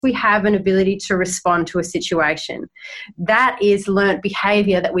we have an ability to respond to a situation. That is learnt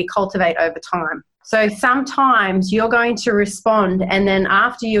behaviour that we cultivate over time. So sometimes you're going to respond, and then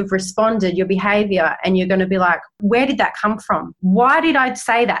after you've responded, your behaviour, and you're going to be like, where did that come from? Why did I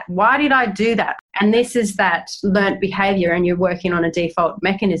say that? Why did I do that? And this is that learnt behaviour, and you're working on a default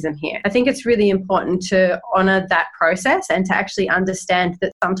mechanism here. I think it's really important to honour that process and to actually understand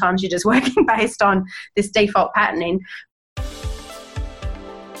that sometimes you're just working based on this default patterning.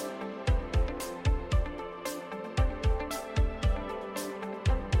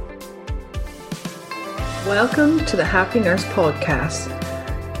 Welcome to the Happy Nurse Podcast.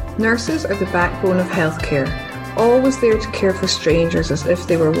 Nurses are the backbone of healthcare, always there to care for strangers as if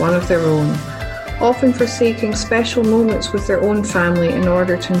they were one of their own, often forsaking special moments with their own family in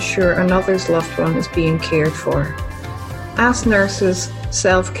order to ensure another's loved one is being cared for. As nurses,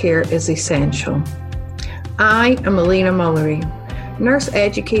 self-care is essential. I am Elena Mullery, nurse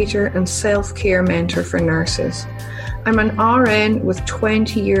educator and self-care mentor for nurses. I'm an RN with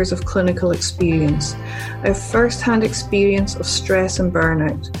 20 years of clinical experience. I have first-hand experience of stress and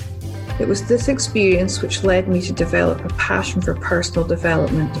burnout. It was this experience which led me to develop a passion for personal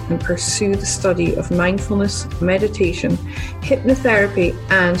development and pursue the study of mindfulness, meditation, hypnotherapy,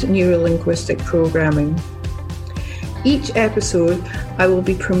 and neuro-linguistic programming. Each episode, I will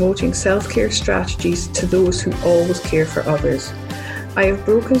be promoting self-care strategies to those who always care for others. I have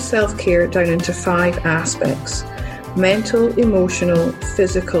broken self-care down into 5 aspects: mental, emotional,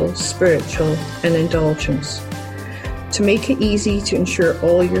 physical, spiritual, and indulgence, to make it easy to ensure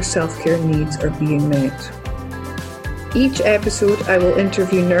all your self-care needs are being met. Each episode, I will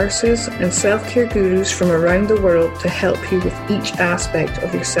interview nurses and self-care gurus from around the world to help you with each aspect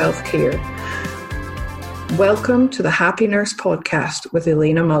of your self-care. Welcome to the Happy Nurse Podcast with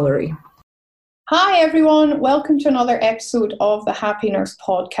Elena Mullery. Hi everyone, welcome to another episode of the Happy Nurse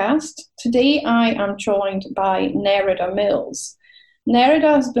Podcast. Today I am joined by Nerida Mills.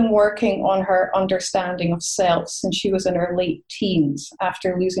 Nerida has been working on her understanding of self since she was in her late teens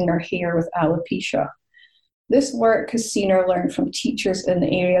after losing her hair with alopecia. This work has seen her learn from teachers in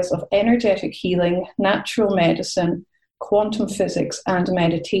the areas of energetic healing, natural medicine, quantum physics, and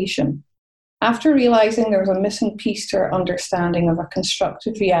meditation. After realising there was a missing piece to her understanding of a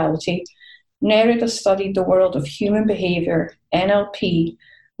constructed reality, Nerida studied the world of human behaviour, NLP,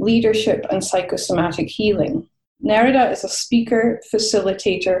 leadership and psychosomatic healing. Nerida is a speaker,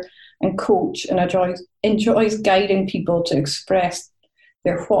 facilitator and coach and enjoys guiding people to express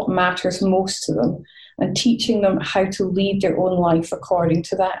what matters most to them and teaching them how to lead their own life according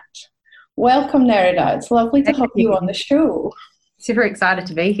to that. Welcome, Nerida. It's lovely to have you on the show. Super excited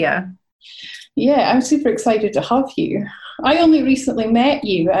to be here. Yeah, I'm super excited to have you. I only recently met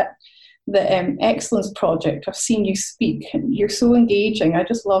you at the Excellence Project. I've seen you speak and you're so engaging. I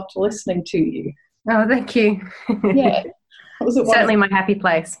just loved listening to you. Oh, thank you. Yeah. Was it certainly my happy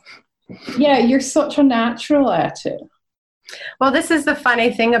place. Yeah, you're such a natural at it. Well, this is the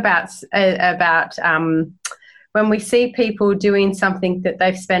funny thing about when we see people doing something that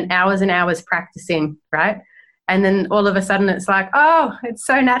they've spent hours and hours practicing, right? And then all of a sudden it's like, oh, it's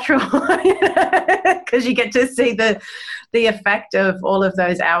so natural, because you get to see the effect of all of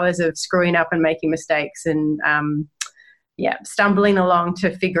those hours of screwing up and making mistakes and, stumbling along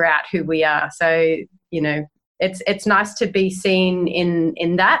to figure out who we are. So, you know, it's nice to be seen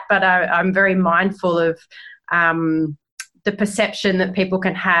in that, but I'm very mindful of the perception that people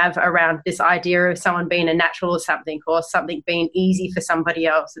can have around this idea of someone being a natural or something being easy for somebody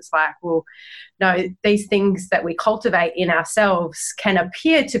else. It's like, well, no, these things that we cultivate in ourselves can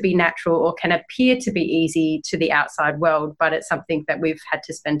appear to be natural or can appear to be easy to the outside world, but it's something that we've had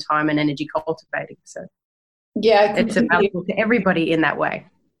to spend time and energy cultivating. So yeah, it's available to everybody in that way.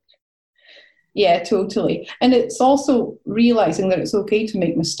 Yeah, totally. And it's also realizing that it's okay to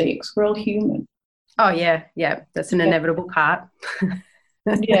make mistakes. We're all human. Oh, yeah. That's an inevitable part.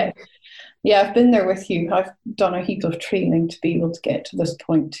 Yeah, I've been there with you. I've done a heap of training to be able to get to this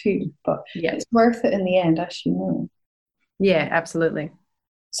point too. But It's worth it in the end, as you know. Yeah, absolutely.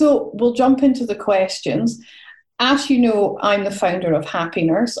 So we'll jump into the questions. As you know, I'm the founder of Happy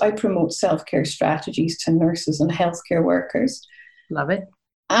Nurse. I promote self-care strategies to nurses and healthcare workers. Love it.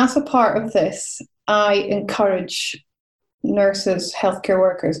 As a part of this, I encourage nurses, healthcare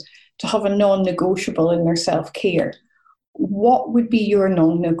workers to have a non-negotiable in their self-care. What would be your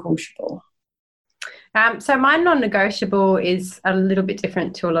non-negotiable? So my non-negotiable is a little bit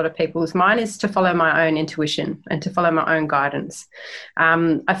different to a lot of people's. Mine is to follow my own intuition and to follow my own guidance.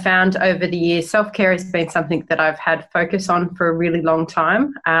 I found over the years, self-care has been something that I've had focus on for a really long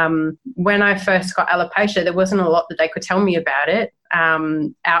time. When I first got alopecia, there wasn't a lot that they could tell me about it,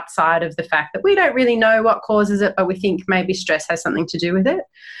 outside of the fact that we don't really know what causes it, but we think maybe stress has something to do with it.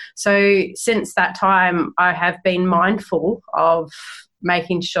 So since that time, I have been mindful of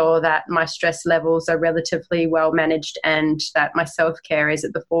making sure that my stress levels are relatively well managed and that my self-care is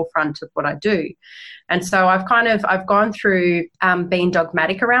at the forefront of what I do. And so I've gone through being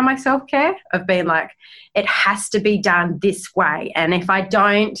dogmatic around my self-care, of being like, it has to be done this way. And if I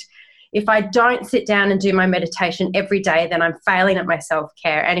don't sit down and do my meditation every day, then I'm failing at my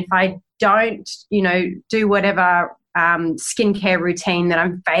self-care. And if I don't, do whatever skincare routine, then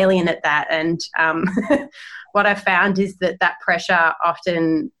I'm failing at that. And what I found is that pressure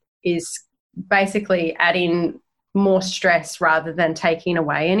often is basically adding more stress rather than taking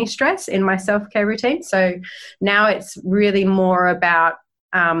away any stress in my self-care routine. So now it's really more about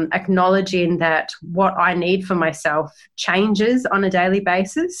acknowledging that what I need for myself changes on a daily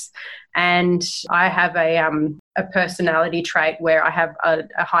basis. And I have a personality trait where I have a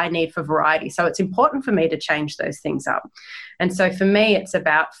high need for variety. So it's important for me to change those things up. And so for me, it's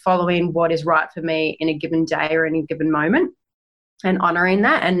about following what is right for me in a given day or in a given moment and honouring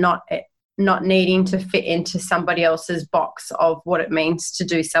that, and not needing to fit into somebody else's box of what it means to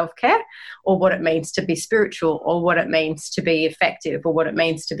do self-care, or what it means to be spiritual, or what it means to be effective, or what it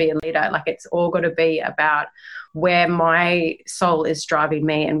means to be a leader. Like, it's all got to be about where my soul is driving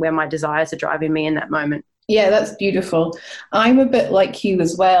me and where my desires are driving me in that moment. Yeah, that's beautiful. I'm a bit like you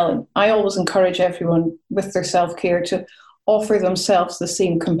as well. I always encourage everyone with their self-care to offer themselves the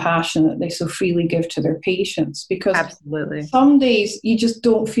same compassion that they so freely give to their patients, because absolutely, some days you just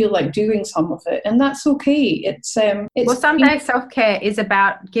don't feel like doing some of it, and that's okay. It's well, some days self-care is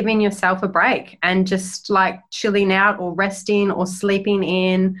about giving yourself a break and just like chilling out or resting or sleeping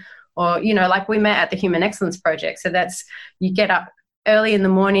in, or like we met at the Human Excellence Project. So that's, you get up early in the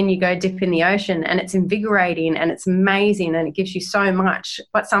morning, you go dip in the ocean, and it's invigorating and it's amazing and it gives you so much,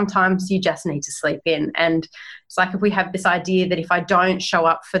 but sometimes you just need to sleep in. And it's like, if we have this idea that if I don't show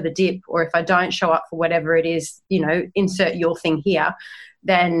up for the dip, or if I don't show up for whatever it is, insert your thing here,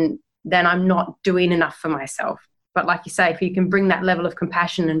 then I'm not doing enough for myself. But like you say, if you can bring that level of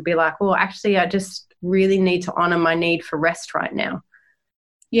compassion and be like, well, actually, I just really need to honour my need for rest right now.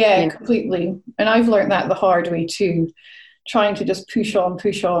 Yeah, completely. And I've learned that the hard way too. Trying to just push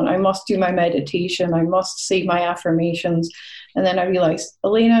on. I must do my meditation. I must say my affirmations. And then I realized,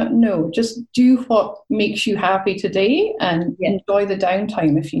 Elena, no, just do what makes you happy today, and enjoy the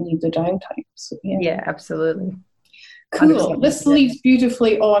downtime if you need the downtime. So, yeah, absolutely. Cool. This leads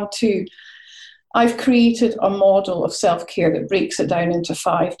beautifully on to, I've created a model of self-care that breaks it down into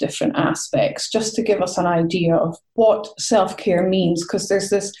 5 different aspects, just to give us an idea of what self-care means, because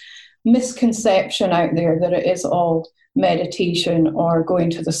there's this misconception out there that it is all meditation or going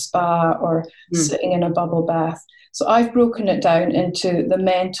to the spa or sitting in a bubble bath. So I've broken it down into the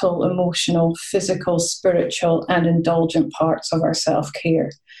mental, emotional, physical, spiritual, and indulgent parts of our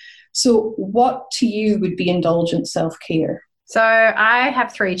self-care. So what to you would be indulgent self-care? So I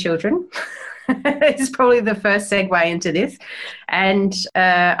have 3 children. It's probably the first segue into this. And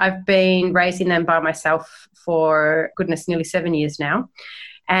I've been raising them by myself for, goodness, nearly 7 years now.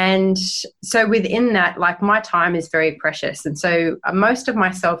 And so within that, like, my time is very precious. And so most of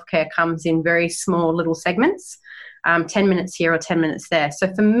my self-care comes in very small little segments, 10 minutes here or 10 minutes there.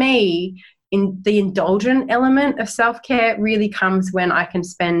 So for me, in the indulgent element of self-care really comes when I can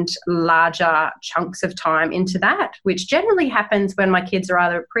spend larger chunks of time into that, which generally happens when my kids are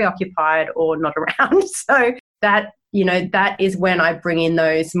either preoccupied or not around. So that is when I bring in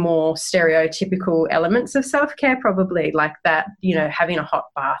those more stereotypical elements of self-care, probably like that, having a hot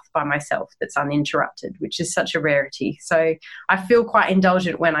bath by myself that's uninterrupted, which is such a rarity. So I feel quite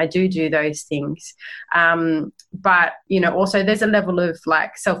indulgent when I do those things. But, also there's a level of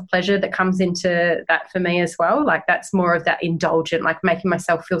like self-pleasure that comes into that for me as well. Like, that's more of that indulgent, like making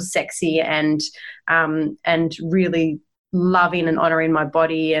myself feel sexy and really loving and honouring my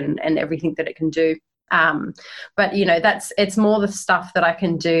body and everything that it can do. But it's more the stuff that I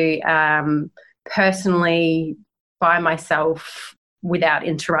can do personally by myself without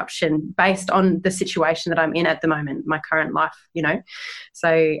interruption, based on the situation that I'm in at the moment, my current life,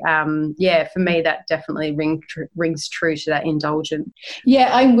 So for me, that definitely rings true to that indulgent. Yeah,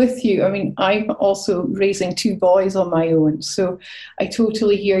 I'm with you. I mean, I'm also raising 2 boys on my own, so I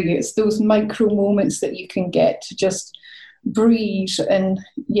totally hear you. It's those micro moments that you can get to just breathe and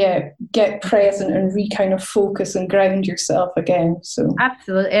get present and kind of focus and ground yourself again. So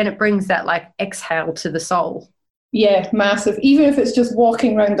absolutely, and it brings that like exhale to the soul. Yeah, massive. Even if it's just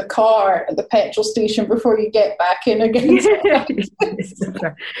walking around the car at the petrol station before you get back in again. Yeah. A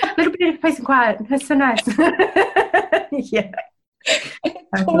little bit of peace and quiet. That's so nice. Yeah.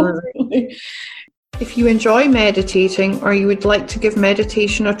 Totally. If you enjoy meditating or you would like to give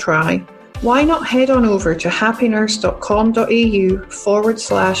meditation a try, why not head on over to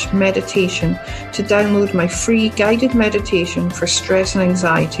happynurse.com.au/meditation to download my free guided meditation for stress and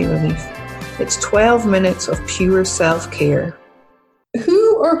anxiety relief. It's 12 minutes of pure self-care.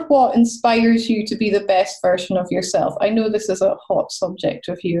 Who or what inspires you to be the best version of yourself? I know this is a hot subject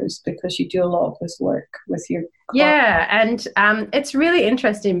of yours because you do a lot of this work with your clients. Yeah, and it's really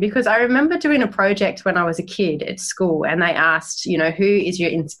interesting because I remember doing a project when I was a kid at school, and they asked, who is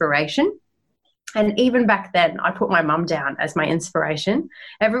your inspiration? And even back then, I put my mum down as my inspiration.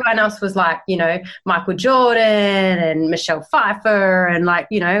 Everyone else was like, Michael Jordan and Michelle Pfeiffer and like,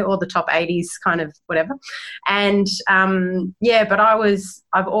 all the top 80s kind of whatever. And but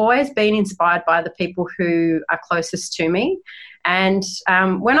I've always been inspired by the people who are closest to me. And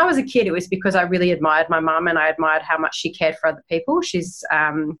when I was a kid, it was because I really admired my mum and I admired how much she cared for other people. She's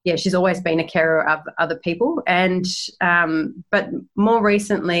always been a carer of other people. And but more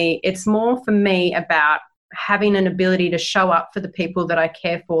recently, it's more for me about having an ability to show up for the people that I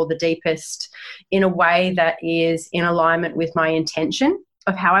care for the deepest in a way that is in alignment with my intention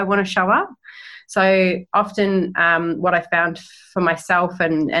of how I want to show up. So often what I found for myself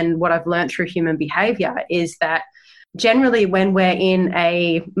and what I've learned through human behavior is that generally when we're in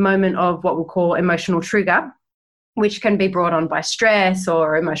a moment of what we'll call emotional trigger, which can be brought on by stress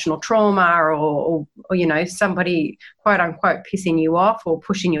or emotional trauma or somebody quote unquote pissing you off or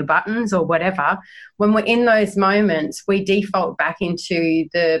pushing your buttons or whatever, when we're in those moments, we default back into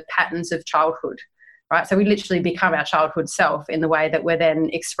the patterns of childhood, right? So we literally become our childhood self in the way that we're then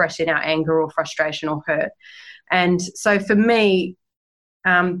expressing our anger or frustration or hurt. And so for me,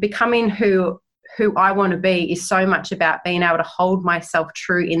 becoming who I want to be is so much about being able to hold myself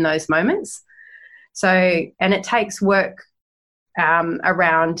true in those moments. So, and it takes work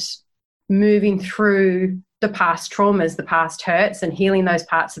around moving through the past traumas, the past hurts, and healing those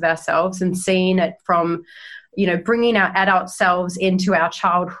parts of ourselves and seeing it from, bringing our adult selves into our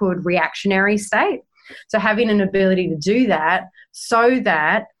childhood reactionary state. So having an ability to do that so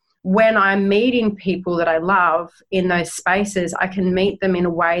that when I'm meeting people that I love in those spaces, I can meet them in a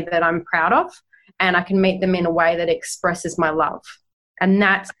way that I'm proud of. And I can meet them in a way that expresses my love. And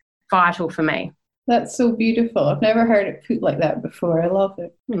that's vital for me. That's so beautiful. I've never heard it put like that before. I love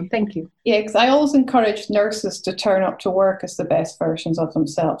it. Thank you. Yeah, because I always encourage nurses to turn up to work as the best versions of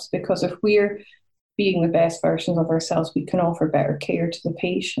themselves, because if we're being the best versions of ourselves, we can offer better care to the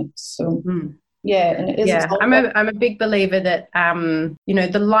patients. So yeah, and it is. Yeah, I'm a big believer that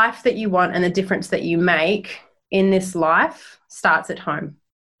the life that you want and the difference that you make in this life starts at home.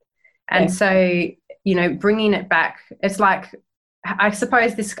 And so, bringing it back, it's like, I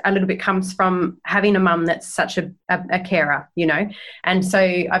suppose this a little bit comes from having a mum that's such a carer, and so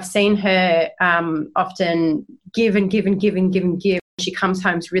I've seen her often give and give and give and give and give. She comes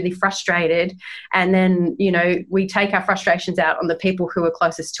home really frustrated, and then, we take our frustrations out on the people who are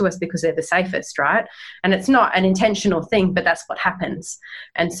closest to us because they're the safest, right? And it's not an intentional thing, but that's what happens.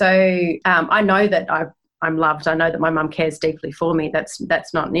 And so I know that I'm loved. I know that my mum cares deeply for me. That's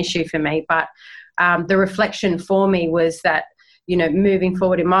not an issue for me. But the reflection for me was that, moving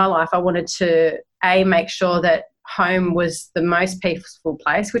forward in my life, I wanted to, make sure that home was the most peaceful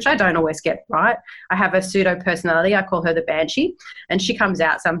place, which I don't always get right. I have a pseudo personality. I call her the banshee, and she comes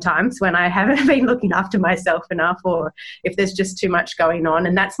out sometimes when I haven't been looking after myself enough or if there's just too much going on.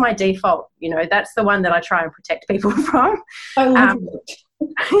 And that's my default. That's the one that I try and protect people from. I love it.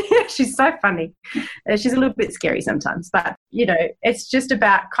 She's so funny. She's a little bit scary sometimes, but it's just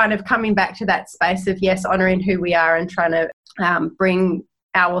about kind of coming back to that space of honoring who we are and trying to bring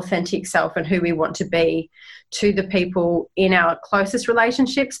our authentic self and who we want to be to the people in our closest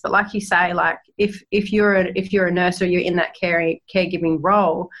relationships. But like you say, like if you're a nurse or you're in that caregiving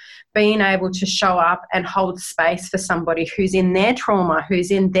role, being able to show up and hold space for somebody who's in their trauma,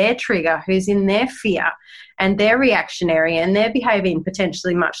 who's in their trigger, who's in their fear, and they're reactionary and they're behaving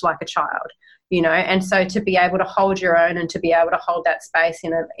potentially much like a child, and so to be able to hold your own and to be able to hold that space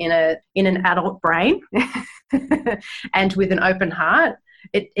in an adult brain and with an open heart,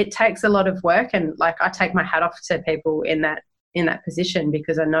 it takes a lot of work. And like, I take my hat off to people in that position,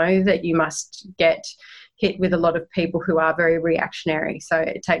 because I know that you must get hit with a lot of people who are very reactionary. So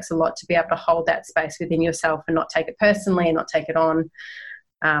it takes a lot to be able to hold that space within yourself and not take it personally and not take it on,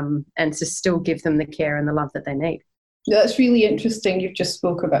 and to still give them the care and the love that they need. That's really interesting. You've just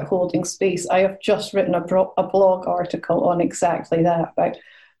spoke about holding space. I have just written a blog article on exactly that, about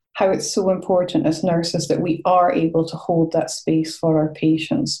how it's so important as nurses that we are able to hold that space for our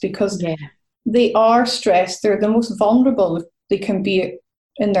patients, because they are stressed. They're the most vulnerable they can be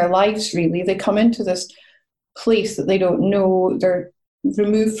in their lives, really. They come into this place that they don't know. They're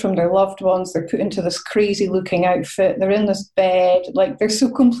removed from their loved ones. They're put into this crazy looking outfit. They're in this bed. Like, they're so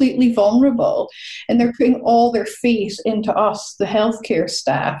completely vulnerable, and they're putting all their faith into us, the healthcare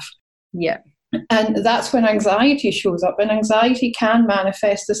staff. Yeah. And that's when anxiety shows up, and anxiety can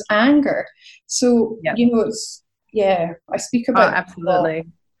manifest as anger. So, it's, I speak about. Oh, absolutely.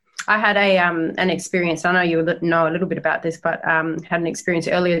 I had an experience. I know you know a little bit about this, but had an experience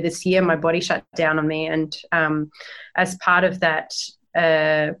earlier this year. My body shut down on me, and as part of that,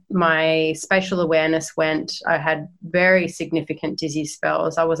 my spatial awareness went. I had very significant dizzy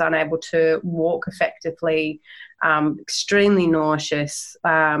spells. I was unable to walk effectively, extremely nauseous.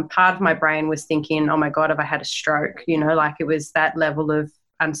 Part of my brain was thinking, oh my God, have I had a stroke? Like, it was that level of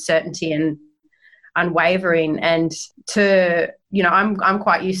uncertainty and unwavering. And I'm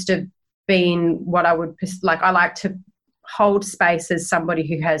quite used to being what I would like. I like to hold space as somebody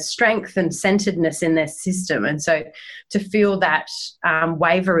who has strength and centeredness in their system. And so to feel that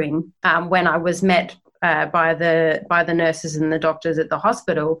wavering when I was met by the nurses and the doctors at the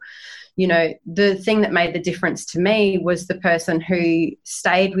hospital, the thing that made the difference to me was the person who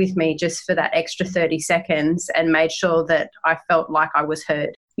stayed with me just for that extra 30 seconds and made sure that I felt like I was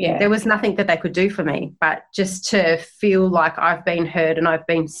heard. Yeah. There was nothing that they could do for me, but just to feel like I've been heard and I've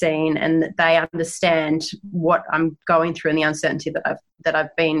been seen, and that they understand what I'm going through and the uncertainty that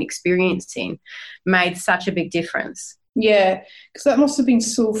I've been experiencing, made such a big difference. Yeah, because that must have been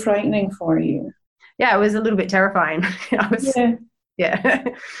so frightening for you. Yeah, it was a little bit terrifying. Yeah.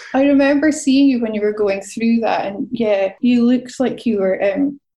 I remember seeing you when you were going through that, and you looked like you were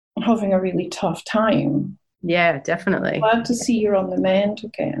having a really tough time. Yeah, definitely. Glad to see you're on the mend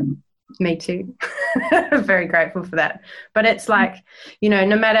again. Me too. Very grateful for that. But it's like, no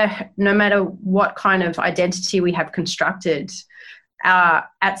matter what kind of identity we have constructed,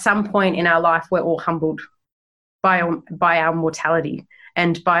 at some point in our life, we're all humbled by our mortality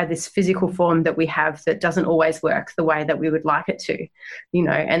and by this physical form that we have that doesn't always work the way that we would like it to,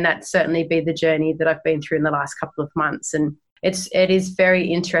 and that's certainly been the journey that I've been through in the last couple of months. And it is very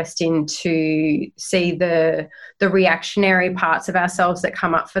interesting to see the reactionary parts of ourselves that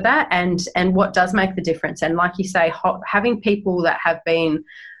come up for that, and what does make the difference. And like you say, having people that have been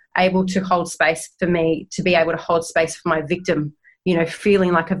able to hold space for me, to be able to hold space for my victim,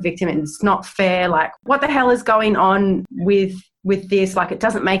 feeling like a victim, and it's not fair. Like, what the hell is going on with this? Like, it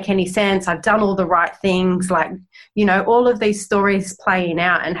doesn't make any sense. I've done all the right things. Like, all of these stories playing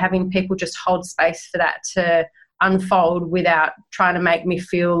out, and having people just hold space for that to unfold without trying to make me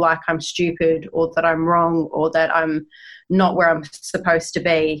feel like I'm stupid or that I'm wrong or that I'm not where I'm supposed to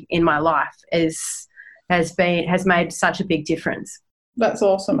be in my life has made such a big difference. That's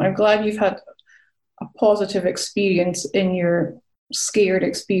awesome. I'm glad you've had a positive experience in your scared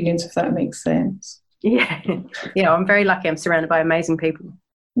experience, if that makes sense. Yeah. I'm very lucky. I'm surrounded by amazing people.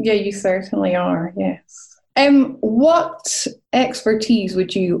 Yeah, you certainly are. Yes. What expertise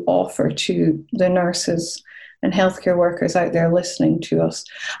would you offer to the nurses and healthcare workers out there listening to us?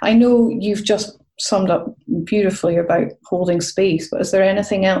 I know you've just summed up beautifully about holding space, but is there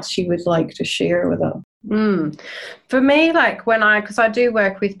anything else you would like to share with us? For me, like because I do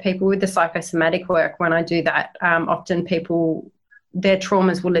work with people with the psychosomatic work, when I do that, often people, their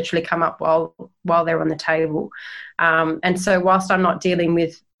traumas will literally come up while they're on the table. And so whilst I'm not dealing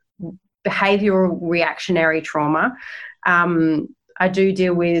with behavioural reactionary trauma, I do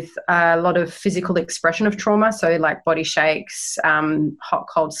deal with a lot of physical expression of trauma, so like body shakes, hot,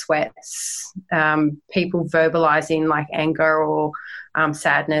 cold sweats, people verbalising like anger or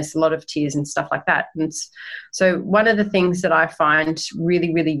sadness, a lot of tears and stuff like that. And so one of the things that I find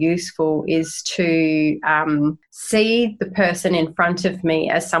really, really useful is to see the person in front of me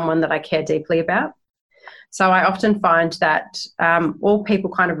as someone that I care deeply about. So I often find that all people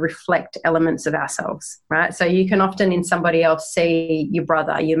kind of reflect elements of ourselves, right? So you can often in somebody else see your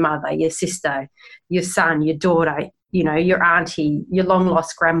brother, your mother, your sister, your son, your daughter, your auntie, your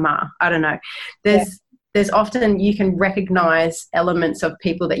long-lost grandma. I don't know. There's often, you can recognise elements of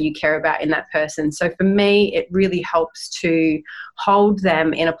people that you care about in that person. So for me, it really helps to hold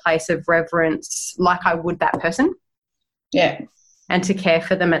them in a place of reverence like I would that person. Yeah. and to care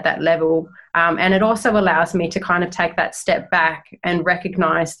for them at that level. And it also allows me to kind of take that step back and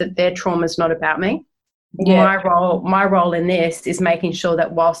recognize that their trauma is not about me. Yeah. My role in this is making sure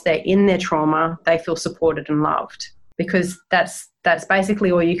that whilst they're in their trauma, they feel supported and loved, because that's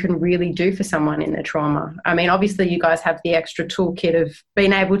basically all you can really do for someone in their trauma. I mean, obviously you guys have the extra toolkit of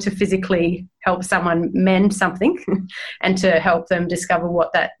being able to physically help someone mend something and to help them discover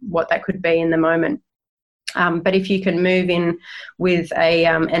what that could be in the moment. But if you can move in with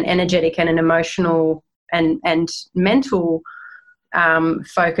an energetic and an emotional and mental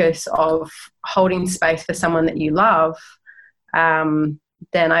focus of holding space for someone that you love,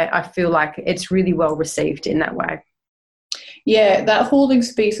 then I feel like it's really well received in that way. Yeah, that holding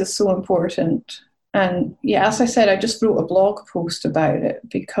space is so important. And yeah, as I said, I just wrote a blog post about it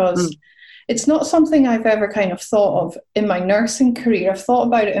because it's not something I've ever kind of thought of in my nursing career. I've thought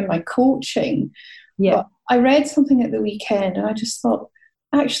about it in my coaching. Yeah. But I read something at the weekend and I just thought,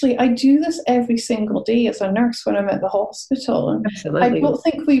 actually, I do this every single day as a nurse when I'm at the hospital. And absolutely. I don't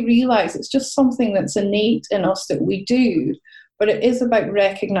think we realise it's just something that's innate in us that we do. But it is about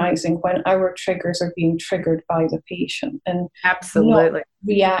recognising when our triggers are being triggered by the patient and absolutely not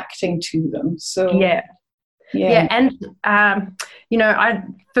reacting to them. So yeah. And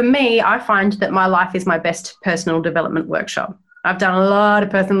for me, I find that my life is my best personal development workshop. I've done a lot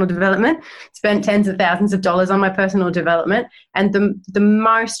of personal development, spent tens of thousands of dollars on my personal development, and the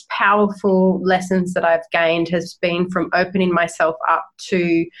most powerful lessons that I've gained has been from opening myself up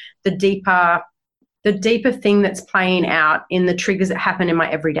to the deeper thing that's playing out in the triggers that happen in my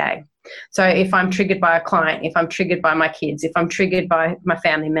everyday. So if I'm triggered by a client, if I'm triggered by my kids, if I'm triggered by my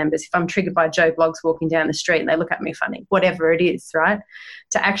family members, if I'm triggered by Joe Bloggs walking down the street and they look at me funny, whatever it is, right?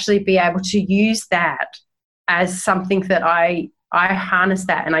 To actually be able to use that as something that I harness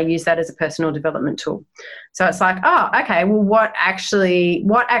that and I use that as a personal development tool. So it's like, oh, okay, well, what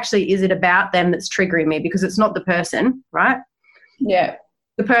actually is it about them that's triggering me? Because it's not the person, right? Yeah.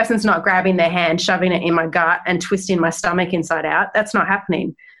 The person's not grabbing their hand, shoving it in my gut and twisting my stomach inside out. That's not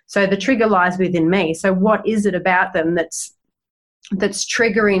happening. So the trigger lies within me. So what is it about them that's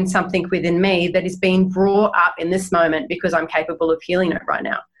triggering something within me that is being brought up in this moment because I'm capable of healing it right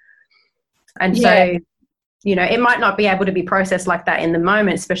now? And so, it might not be able to be processed like that in the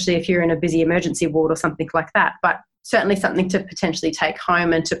moment, especially if you're in a busy emergency ward or something like that, but certainly something to potentially take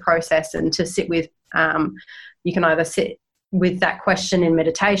home and to process and to sit with. You can either sit with that question in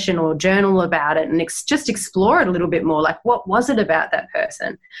meditation or journal about it and just explore it a little bit more, like what was it about that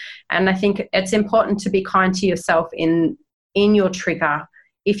person? And I think it's important to be kind to yourself in your trigger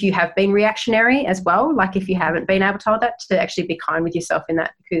if you have been reactionary as well, like if you haven't been able to hold that, to actually be kind with yourself in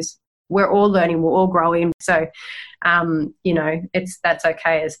that, because we're all learning, we're all growing. So, that's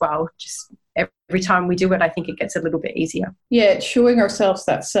okay as well. Just every time we do it, I think it gets a little bit easier. Yeah, it's showing ourselves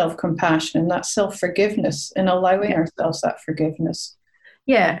that self-compassion and that self-forgiveness and allowing ourselves that forgiveness.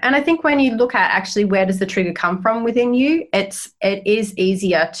 Yeah, and I think when you look at actually where does the trigger come from within you, it is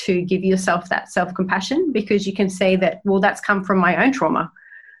easier to give yourself that self-compassion because you can see that, well, that's come from my own trauma.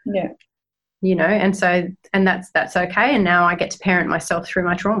 Yeah. And that's okay. And now I get to parent myself through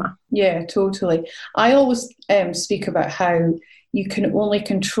my trauma. Yeah, totally. I always speak about how you can only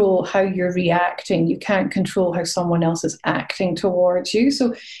control how you're reacting. You can't control how someone else is acting towards you.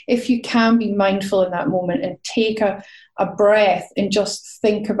 So if you can be mindful in that moment and take a breath and just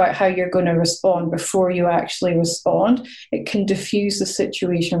think about how you're going to respond before you actually respond, it can diffuse the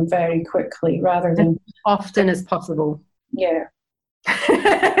situation very quickly rather than... As often as possible. Yeah.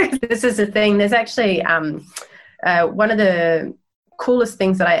 This is the thing. There's actually one of the coolest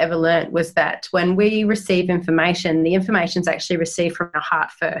things that I ever learned was that when we receive information, the information is actually received from our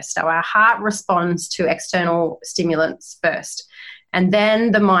heart first. So our heart responds to external stimulants first, and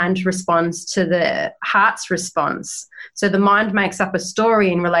then the mind responds to the heart's response. So the mind makes up a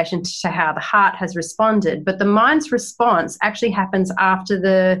story in relation to how the heart has responded, but the mind's response actually happens after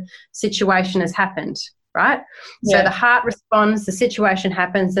the situation has happened. Right? Yeah. So the heart responds, the situation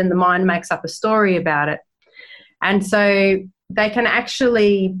happens, then the mind makes up a story about it. And so they can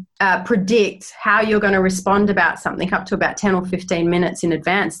actually predict how you're going to respond about something up to about 10 or 15 minutes in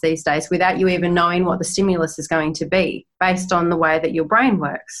advance these days without you even knowing what the stimulus is going to be based on the way that your brain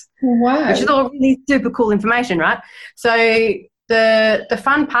works. Wow. Which is all really super cool information, right? So the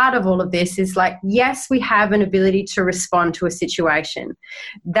fun part of all of this is like, yes, we have an ability to respond to a situation.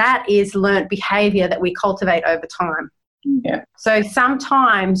 That is learnt behaviour that we cultivate over time. Yeah. So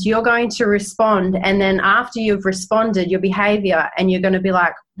sometimes you're going to respond, and then after you've responded, your behaviour, and you're going to be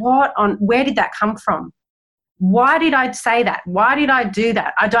like, where did that come from? Why did I say that? Why did I do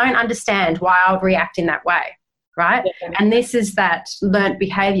that? I don't understand why I would react in that way, right? Yeah. And this is that learnt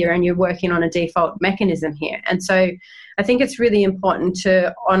behavior, and you're working on a default mechanism here. And so I think it's really important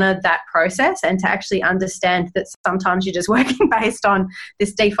to honour that process and to actually understand that sometimes you're just working based on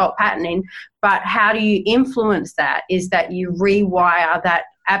this default patterning. But how do you influence that is that you rewire that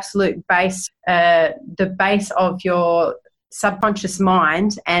absolute base, the base of your subconscious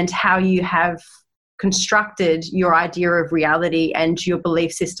mind, and how you have constructed your idea of reality and your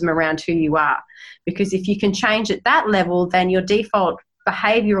belief system around who you are. Because if you can change at that level, then your default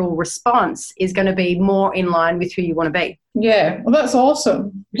behavioural response is going to be more in line with who you want to be. Yeah, well, that's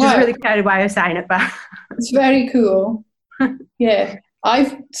awesome. Which is a really complicated way of saying it, but it's very cool. Yeah,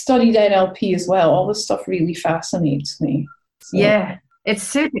 I've studied NLP as well. All this stuff really fascinates me. So. Yeah, it's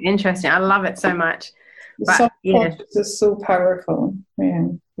super interesting. I love it so much. The subconscious is so powerful. Yeah.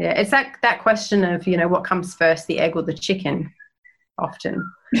 Yeah, it's that question of, what comes first, the egg or the chicken, often.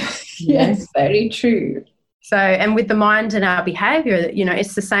 Yes, very true. So, and with the mind and our behaviour,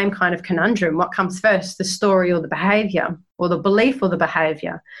 it's the same kind of conundrum. What comes first, the story or the behaviour, or the belief or the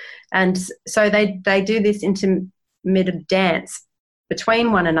behaviour? And so they do this intermittent dance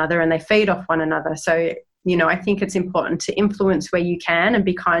between one another, and they feed off one another. So, I think it's important to influence where you can and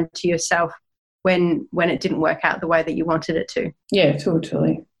be kind to yourself when it didn't work out the way that you wanted it to. Yeah,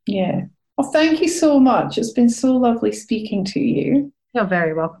 totally. Yeah. Well, thank you so much. It's been so lovely speaking to you. You're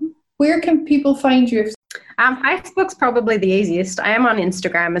very welcome. Where can people find you? Facebook's probably the easiest. I am on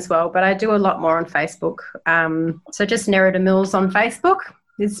Instagram as well, but I do a lot more on Facebook. So just Nerida Mills on Facebook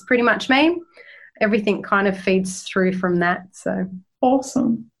is pretty much me. Everything kind of feeds through from that. So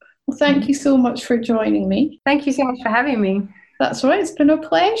awesome. Well, thank you so much for joining me. Thank you so much for having me. That's right. It's been a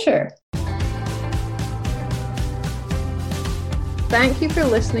pleasure. Thank you for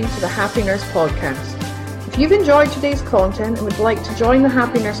listening to the Happy Nurse podcast. If you've enjoyed today's content and would like to join the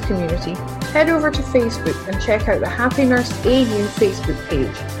Happy Nurse community, head over to Facebook and check out the Happy Nurse AU Facebook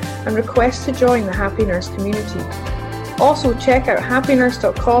page and request to join the Happy Nurse community. Also, check out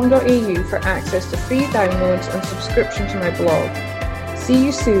happynurse.com.au for access to free downloads and subscription to my blog. See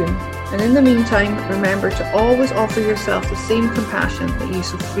you soon, and in the meantime, remember to always offer yourself the same compassion that you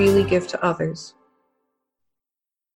so freely give to others.